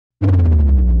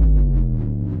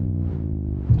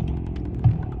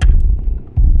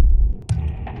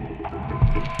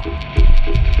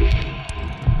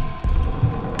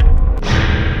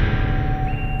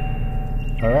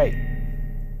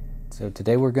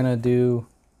Today we're gonna do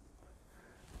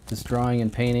this drawing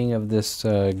and painting of this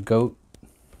goat,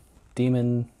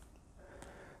 demon,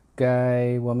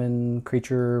 guy, woman,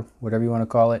 creature, whatever you want to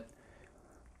call it.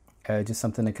 Just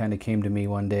something that kind of came to me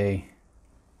one day.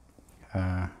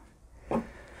 I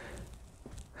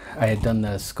had done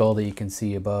the skull that you can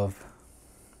see above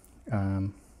a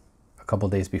couple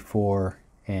days before,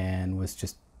 and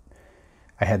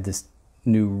I had this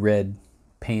new red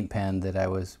paint pen that I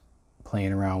was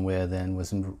playing around with and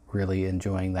was really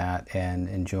enjoying that, and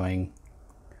enjoying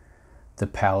the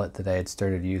palette that I had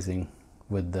started using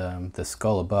with the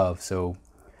skull above. So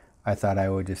I thought I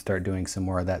would just start doing some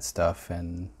more of that stuff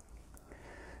and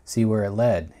see where it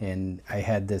led. And I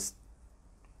had this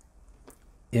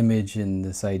image and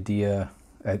this idea,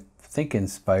 I think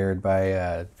inspired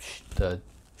by the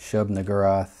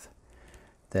Shub-Niggurath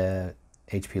that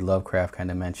H.P. Lovecraft kind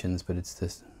of mentions, but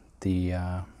it's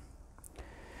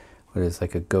what is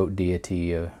like a goat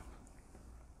deity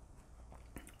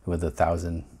with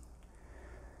 1,000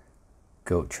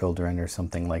 goat children or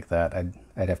something like that.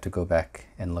 I'd have to go back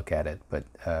and look at it, but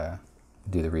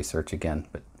do the research again.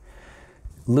 But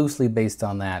loosely based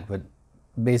on that. But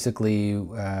basically,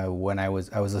 when I was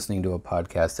listening to a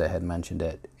podcast that had mentioned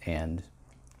it, and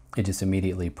it just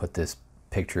immediately put this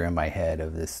picture in my head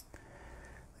of this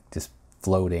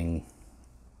floating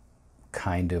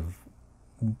kind of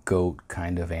goat,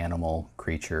 kind of animal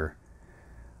creature,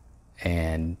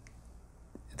 and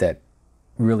that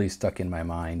really stuck in my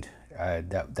mind.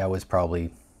 That was probably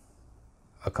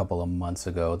a couple of months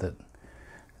ago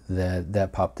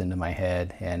that popped into my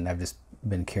head, and I've just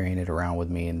been carrying it around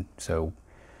with me, and so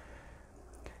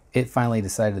it finally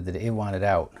decided that it wanted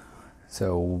out.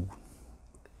 So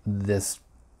this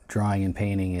drawing and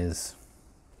painting is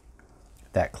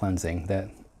that cleansing. That,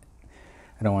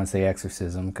 I don't want to say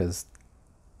exorcism because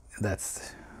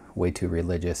that's way too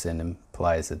religious and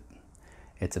implies that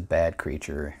it's a bad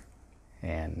creature,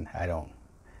 and I don't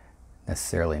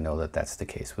necessarily know that that's the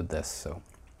case with this, so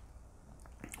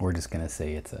we're just gonna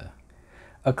say it's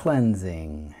a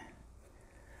cleansing.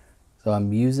 So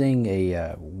I'm using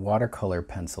a watercolor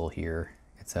pencil here.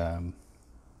 It's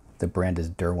the brand is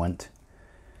Derwent,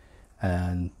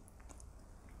 and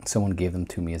someone gave them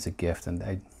to me as a gift, and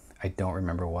I don't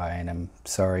remember why, and I'm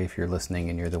sorry if you're listening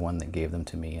and you're the one that gave them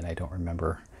to me and I don't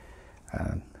remember,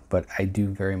 but I do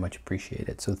very much appreciate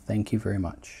it, so thank you very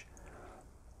much.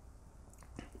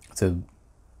 So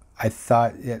I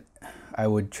thought I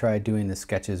would try doing the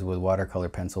sketches with watercolor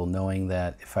pencil, knowing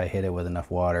that if I hit it with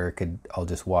enough water, it could all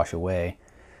just wash away,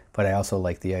 but I also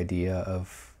like the idea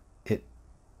of it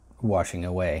washing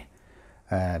away,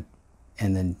 and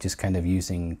then just kind of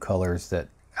using colors that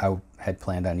I had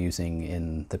planned on using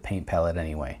in the paint palette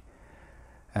anyway.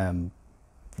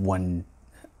 When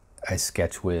I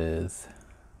sketch with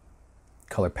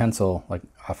color pencil, like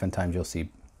oftentimes you'll see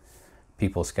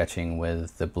people sketching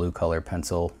with the blue color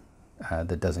pencil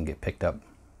that doesn't get picked up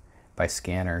by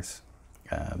scanners,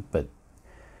 but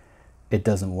it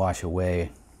doesn't wash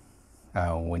away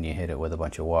when you hit it with a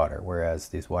bunch of water, whereas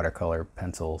these watercolor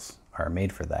pencils are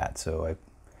made for that. So I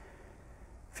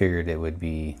figured it would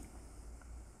be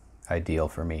ideal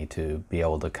for me to be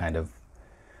able to kind of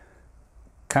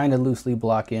loosely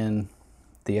block in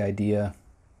the idea,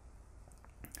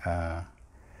 but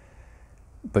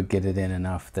get it in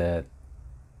enough that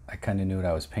I kind of knew what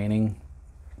I was painting,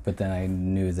 but then I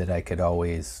knew that I could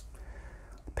always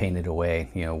paint it away,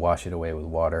 wash it away with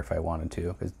water if I wanted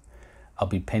to, because I'll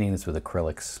be painting this with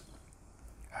acrylics,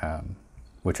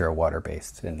 which are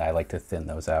water-based, and I like to thin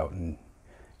those out and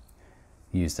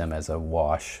use them as a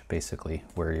wash, basically,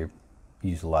 where you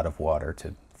use a lot of water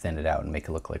to thin it out and make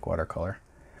it look like watercolor.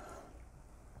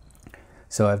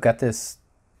 So I've got this,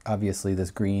 obviously,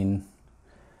 this green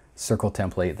circle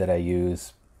template that I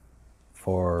use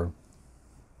for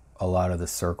a lot of the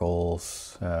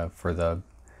circles, for the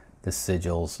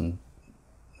sigils and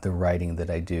the writing that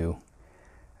I do.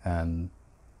 The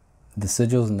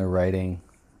sigils and the writing,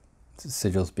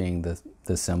 sigils being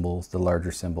the symbols, the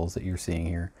larger symbols that you're seeing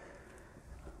here,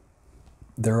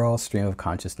 they're all stream of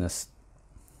consciousness,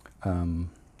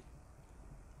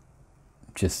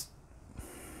 just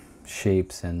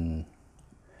shapes and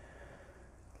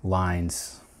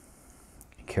lines,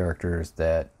 characters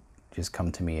that just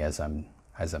come to me as I'm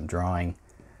drawing.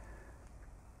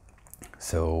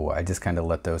 So I just kind of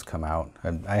let those come out.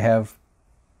 I have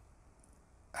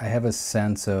a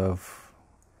sense of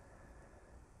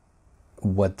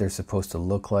what they're supposed to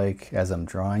look like as I'm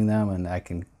drawing them, and I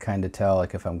can kind of tell,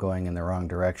 like, if I'm going in the wrong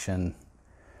direction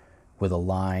with a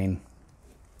line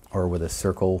or with a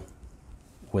circle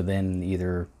within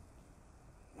either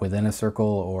within a circle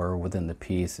or within the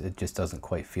piece, it just doesn't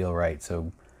quite feel right.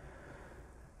 So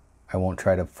I won't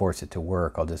try to force it to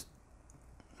work. I'll just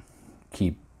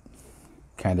keep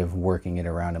kind of working it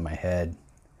around in my head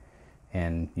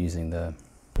and using the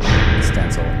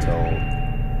stencil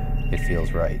until it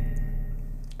feels right.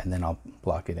 And then I'll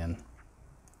block it in.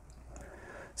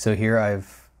 So here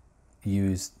I've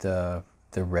used the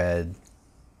red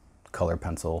color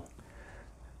pencil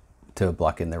to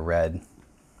block in the red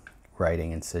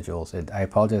writing and sigils. I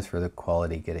apologize for the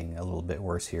quality getting a little bit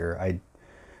worse here. I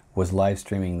was live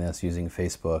streaming this using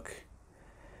Facebook.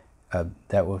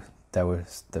 That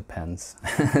was the pens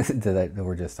that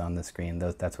were just on the screen.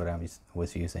 That's what I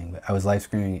was using. But I was live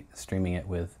streaming it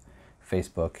with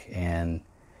Facebook, and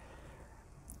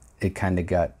it kind of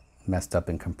got messed up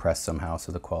and compressed somehow,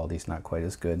 so the quality's not quite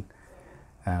as good.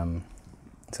 So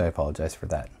I apologize for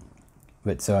that.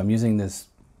 But so I'm using this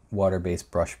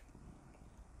water-based brush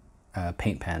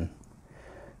paint pen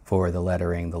for the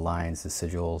lettering, the lines, the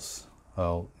sigils,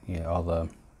 all the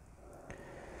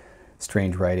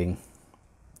strange writing.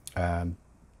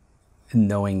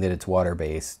 Knowing that it's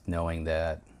water-based, knowing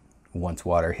that once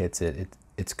water hits it,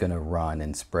 it's going to run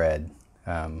and spread.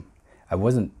 I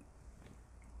wasn't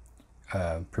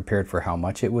prepared for how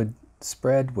much it would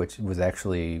spread, which was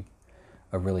actually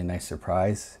a really nice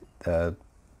surprise.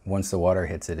 Once the water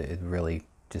hits it, it really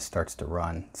just starts to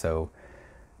run. So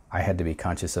I had to be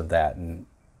conscious of that and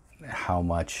how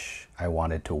much I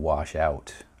wanted to wash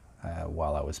out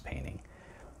while I was painting.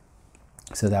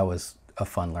 So that was a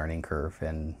fun learning curve,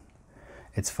 and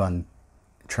it's fun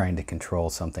trying to control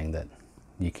something that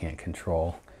you can't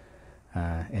control,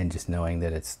 and just knowing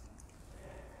that it's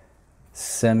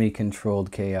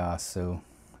semi-controlled chaos, so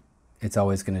it's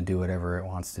always going to do whatever it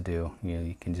wants to do.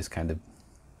 You can just kind of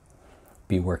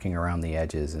be working around the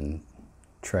edges and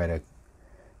try to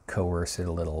coerce it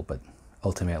a little, but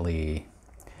ultimately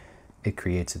it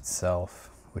creates itself,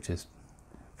 which is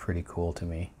pretty cool to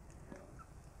me.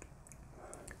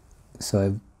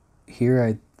 So here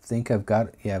I think I've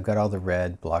got all the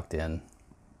red blocked in.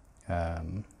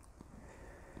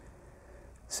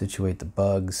 Situate the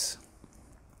bugs,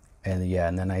 and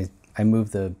and then I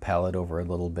moved the palette over a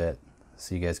little bit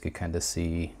so you guys could kind of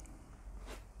see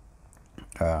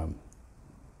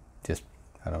just,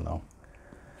 I don't know,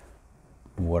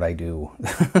 what I do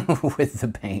with the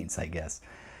paints, I guess.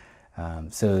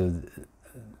 So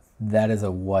that is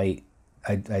a white.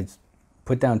 I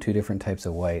put down two different types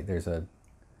of white. There's a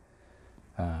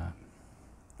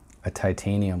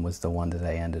titanium was the one that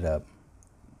I ended up.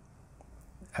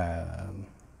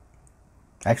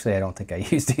 Actually, I don't think I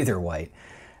used either white.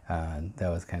 That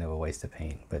was kind of a waste of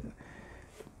paint. But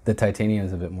the titanium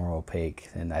is a bit more opaque,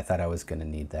 and I thought I was going to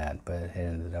need that, but it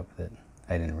ended up that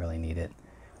I didn't really need it.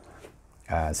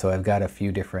 So I've got a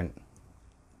few different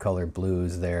color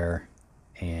blues there,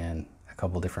 and a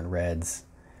couple different reds.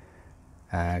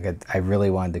 I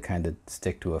really wanted to kind of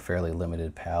stick to a fairly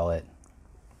limited palette.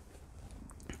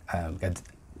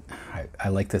 I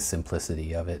like the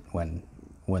simplicity of it when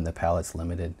the palette's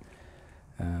limited.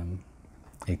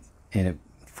 It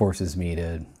forces me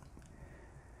to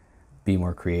be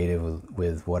more creative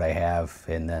with what I have,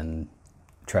 and then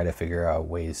try to figure out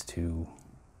ways to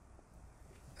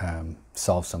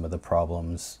solve some of the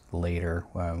problems later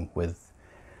with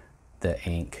the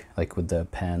ink, like with the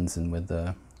pens and with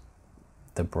the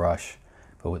brush,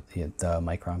 but with the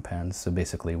micron pens. So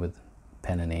basically with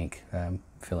pen and ink,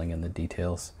 filling in the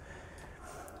details.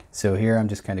 So here I'm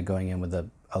just kind of going in with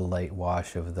a light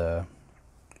wash of the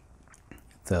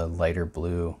lighter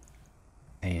blue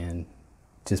and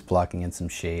just blocking in some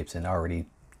shapes, and already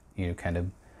kind of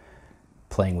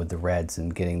playing with the reds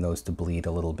and getting those to bleed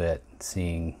a little bit,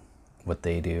 seeing what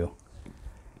they do.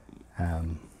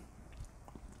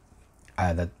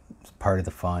 That part of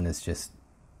the fun is just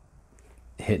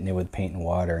hitting it with paint and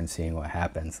water and seeing what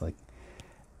happens. Like,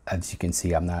 as you can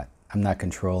see, I'm not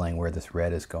controlling where this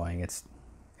red is going.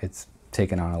 It's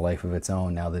taken on a life of its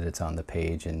own now that it's on the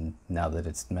page and now that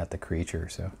it's met the creature.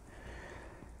 So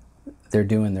they're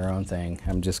doing their own thing.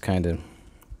 I'm just kind of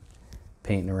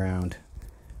painting around.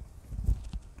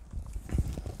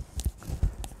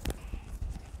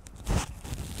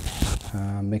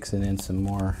 Mixing in some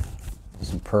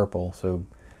purple, so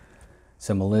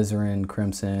some alizarin,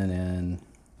 crimson, and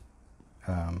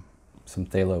some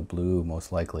phthalo blue,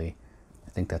 most likely. I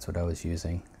think that's what I was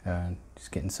using.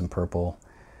 Just getting some purple,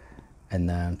 and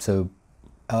then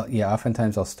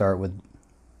oftentimes I'll start with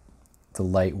the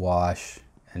light wash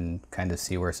and kind of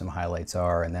see where some highlights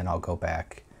are, and then I'll go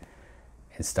back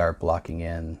and start blocking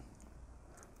in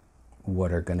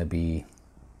what are going to be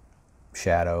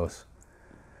shadows.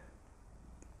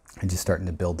 I'm just starting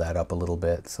to build that up a little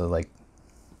bit. So like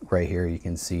right here, you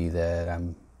can see that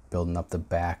I'm building up the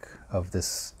back of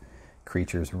this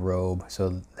creature's robe.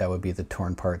 So that would be the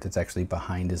torn part that's actually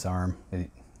behind his arm.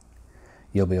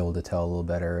 You'll be able to tell a little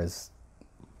better as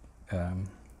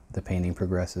the painting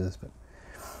progresses. But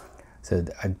so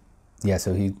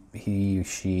so he,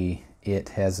 she, it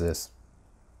has this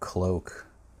cloak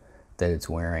that it's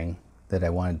wearing that I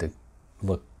wanted to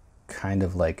look kind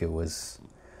of like it was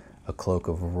a cloak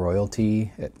of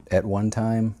royalty at one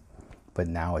time, but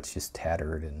now it's just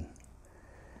tattered and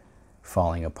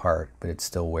falling apart, but it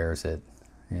still wears it.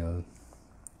 You know,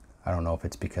 I don't know if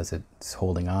it's because it's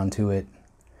holding on to it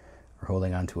or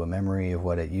holding on to a memory of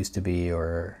what it used to be,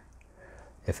 or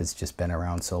if it's just been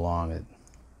around so long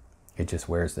it just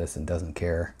wears this and doesn't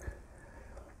care.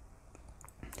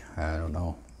 I don't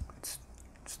know. It's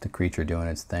just the creature doing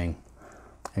its thing.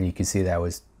 And you can see that I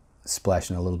was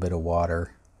splashing a little bit of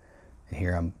water. And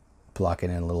here I'm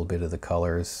blocking in a little bit of the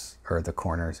colors, or the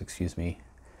corners, excuse me.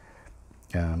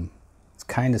 It's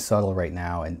kind of subtle right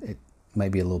now, and it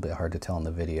might be a little bit hard to tell in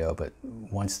the video, but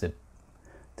once the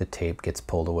tape gets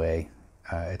pulled away,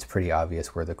 it's pretty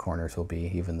obvious where the corners will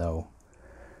be, even though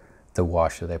the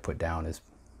wash that I put down is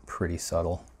pretty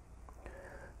subtle.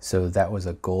 So that was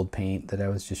a gold paint that I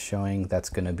was just showing. That's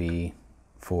going to be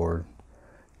for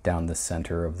down the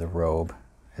center of the robe,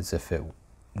 as if it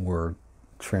were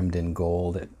trimmed in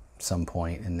gold at some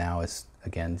point, and now it's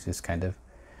again just kind of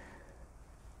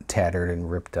tattered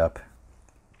and ripped up.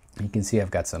 You can see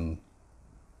I've got some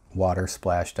water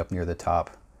splashed up near the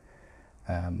top,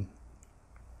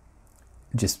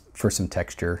 just for some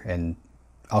texture, and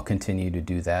I'll continue to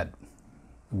do that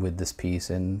with this piece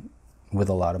and with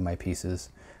a lot of my pieces,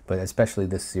 but especially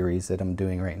this series that I'm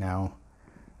doing right now.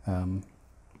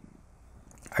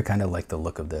 I kind of like the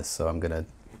look of this, so I'm gonna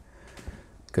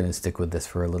stick with this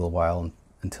for a little while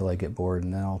until I get bored,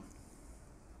 and then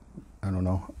I don't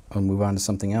know, I'll move on to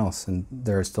something else. And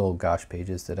there are still gouache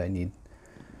pages that I need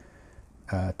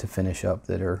to finish up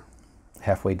that are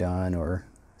halfway done or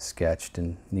sketched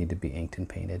and need to be inked and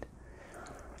painted.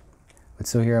 But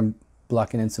so here I'm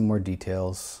blocking in some more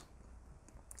details.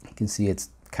 You can see it's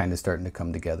kind of starting to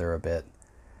come together a bit.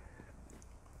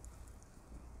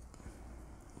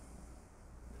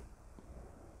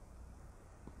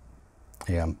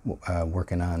 Yeah, I'm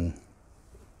working on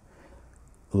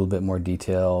a little bit more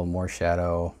detail, more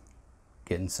shadow,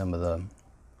 getting some of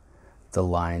the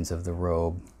lines of the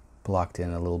robe blocked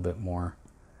in a little bit more,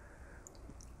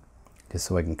 just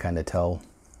so I can kind of tell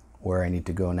where I need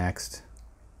to go next.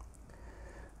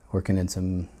 Working in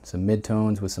some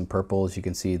midtones with some purples. You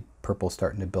can see purple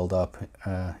starting to build up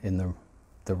in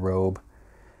the robe.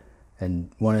 And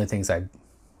one of the things I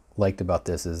liked about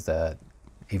this is that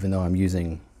even though I'm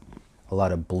using a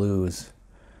lot of blues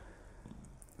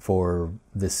for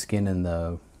the skin in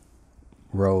the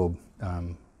robe,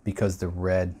 because the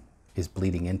red is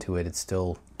bleeding into it, it's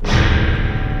still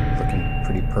looking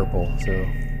pretty purple. So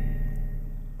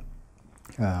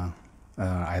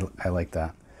I like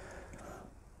that.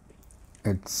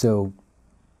 So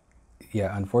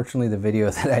yeah, unfortunately the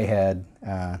video that I had,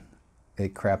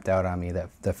 it crapped out on me, the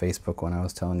Facebook one I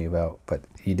was telling you about, but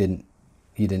you didn't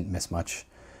miss much.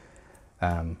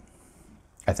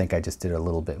 I think I just did a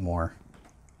little bit more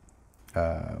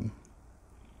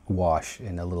wash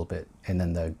in a little bit, and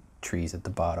then the trees at the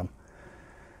bottom.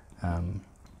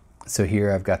 So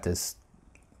here I've got this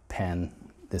pen,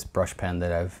 this brush pen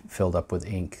that I've filled up with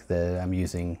ink that I'm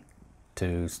using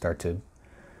to start to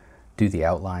do the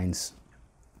outlines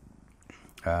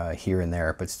here and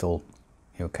there, but still,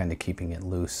 you know, kind of keeping it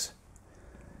loose.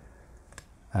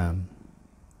 One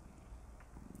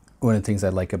of the things I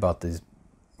like about these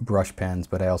brush pens,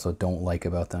 but I also don't like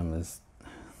about them, is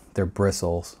they're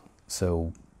bristles.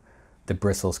 So the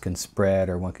bristles can spread,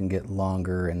 or one can get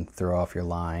longer and throw off your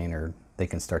line, or they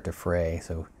can start to fray.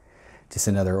 So just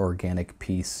another organic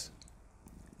piece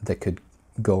that could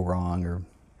go wrong or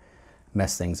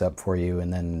mess things up for you,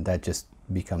 and then that just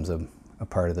becomes a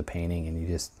part of the painting, and you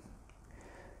just,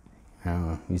 I don't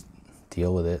know, you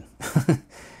deal with it.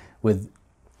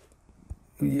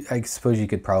 I suppose you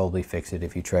could probably fix it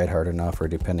if you tried hard enough, or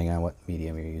depending on what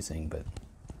medium you're using, but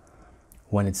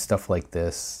when it's stuff like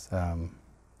this,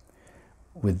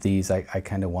 with these, I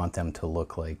kind of want them to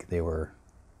look like they were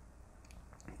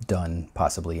done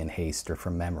possibly in haste or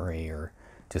from memory or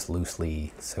just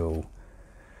loosely. So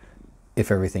if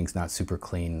everything's not super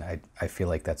clean, I feel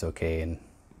like that's okay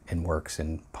and works,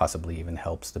 and possibly even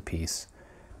helps the piece.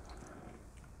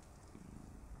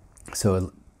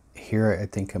 So here I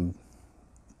think I'm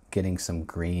getting some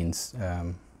greens.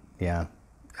 I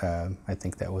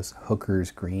think that was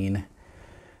Hooker's green.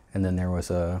 And then there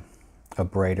was a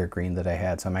brighter green that I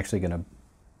had. So I'm actually going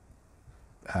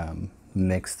to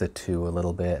mix the two a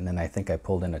little bit. And then I think I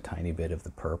pulled in a tiny bit of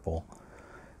the purple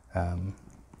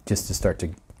just to start to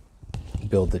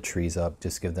build the trees up,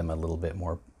 just give them a little bit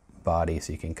more body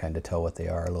so you can kind of tell what they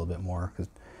are a little bit more.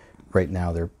 Because right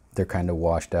now they're kind of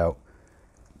washed out.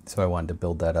 So I wanted to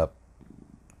build that up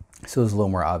so it was a little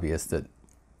more obvious that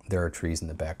there are trees in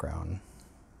the background.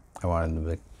 I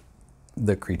wanted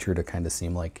the creature to kind of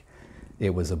seem like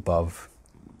it was above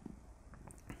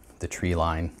the tree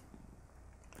line.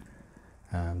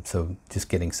 So just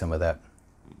getting some of that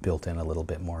built in a little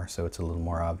bit more so it's a little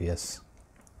more obvious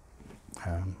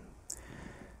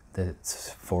that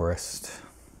it's forest.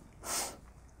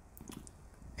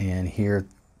 And here,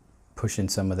 pushing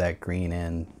some of that green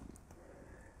in,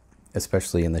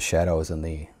 especially in the shadows and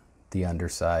the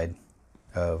underside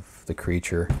of the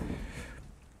creature,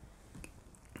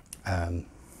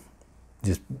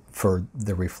 just for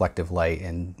the reflective light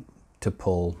and to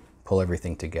pull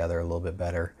everything together a little bit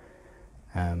better.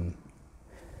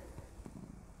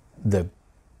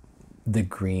 The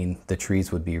green, the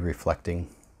trees would be reflecting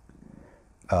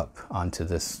up onto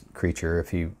this creature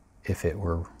if it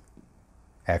were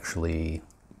actually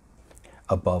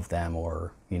above them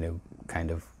or, you know,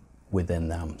 kind of within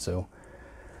them. So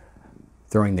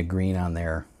throwing the green on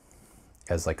there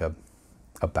as like a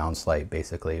bounce light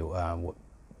basically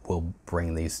will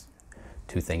bring these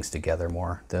two things together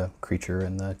more, the creature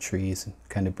and the trees, and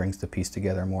kind of brings the piece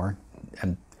together more.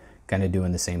 I'm kind of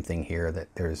doing the same thing here, that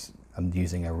I'm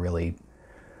using a really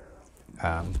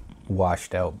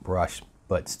washed out brush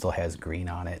but still has green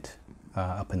on it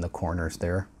up in the corners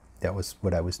there. That was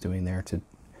what I was doing there, to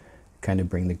kind of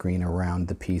bring the green around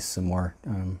the piece some more,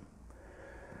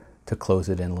 to close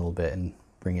it in a little bit and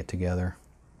bring it together.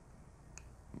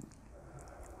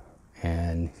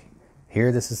 And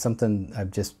here, this is something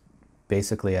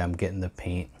I'm getting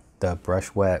the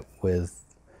brush wet with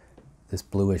this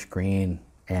bluish green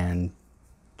and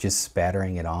just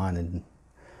spattering it on, and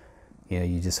you know,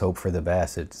 you just hope for the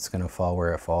best. It's going to fall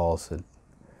where it falls.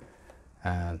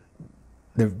 I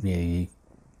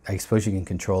suppose you can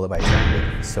control it by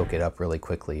trying to soak it up really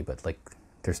quickly, but like,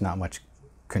 there's not much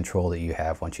control that you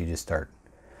have once you just start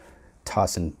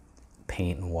tossing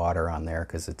paint and water on there,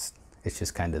 because it's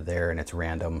just kind of there and it's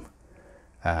random.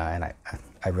 And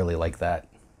I really like that,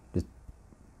 just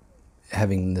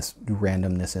having this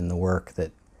randomness in the work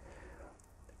that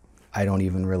I don't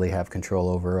even really have control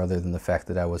over, other than the fact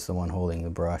that I was the one holding the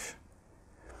brush.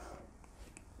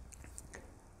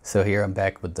 So here I'm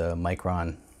back with the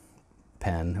Micron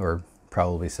pen, or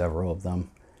probably several of them,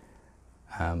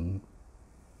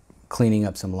 cleaning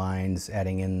up some lines,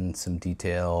 adding in some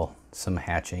detail, some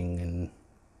hatching, and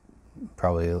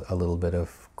probably a little bit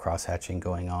of cross hatching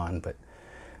going on, but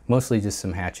mostly just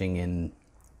some hatching in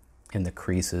the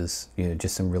creases, you know,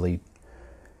 just some really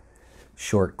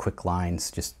short, quick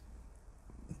lines, just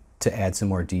to add some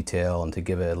more detail and to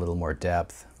give it a little more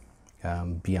depth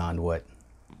beyond what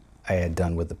I had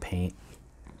done with the paint.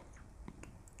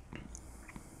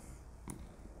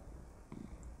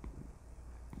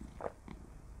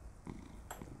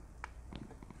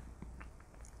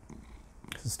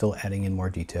 Still adding in more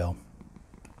detail,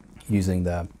 using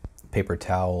the paper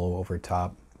towel over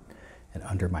top and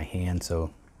under my hand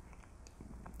so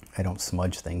I don't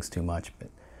smudge things too much. But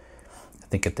I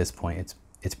think at this point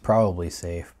it's probably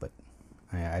safe, but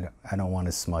I don't want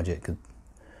to smudge it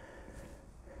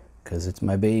because it's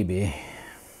my baby.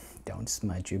 Don't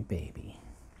smudge your baby.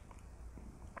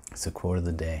 It's a quote of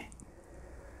the day.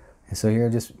 And so here,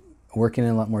 just working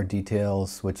in a lot more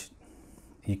details, which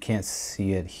you can't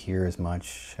see it here as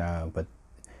much, but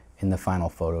in the final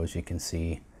photos you can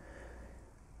see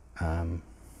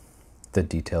the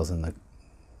details in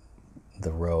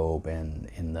the robe and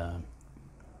in the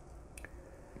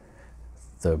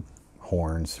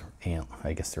horns.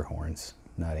 I guess they're horns,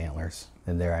 not antlers.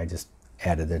 And there I just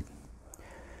added a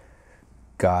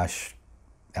gosh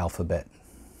alphabet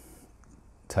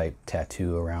type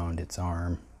tattoo around its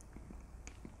arm,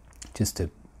 just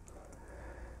to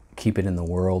keep it in the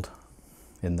world,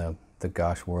 in the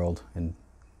gosh world, and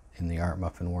in the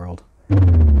ARTmuffin world.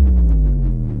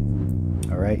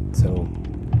 All right, so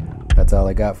that's all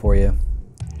I got for you.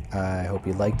 I hope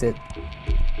you liked it.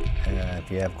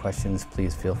 If you have questions,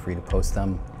 please feel free to post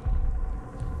them.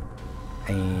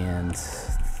 And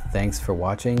thanks for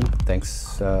watching.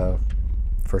 Thanks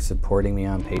for supporting me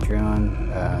on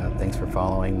Patreon. Thanks for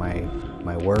following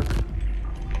my work.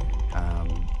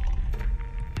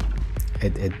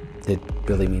 It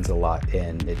really means a lot,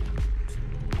 and it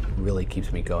really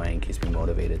keeps me going, keeps me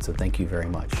motivated. So thank you very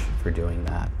much for doing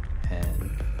that.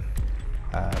 And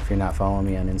If you're not following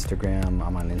me on Instagram,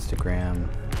 I'm on Instagram.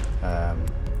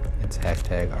 It's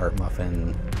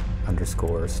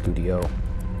 #ARTmuffin_studio.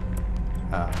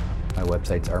 My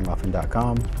website's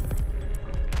artmuffin.com.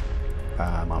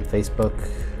 I'm on Facebook,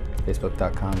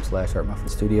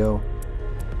 facebook.com/artmuffinstudio.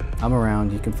 I'm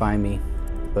around, you can find me.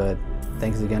 But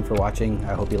thanks again for watching.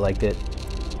 I hope you liked it,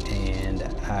 and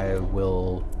I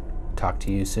will talk to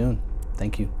you soon.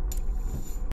 Thank you.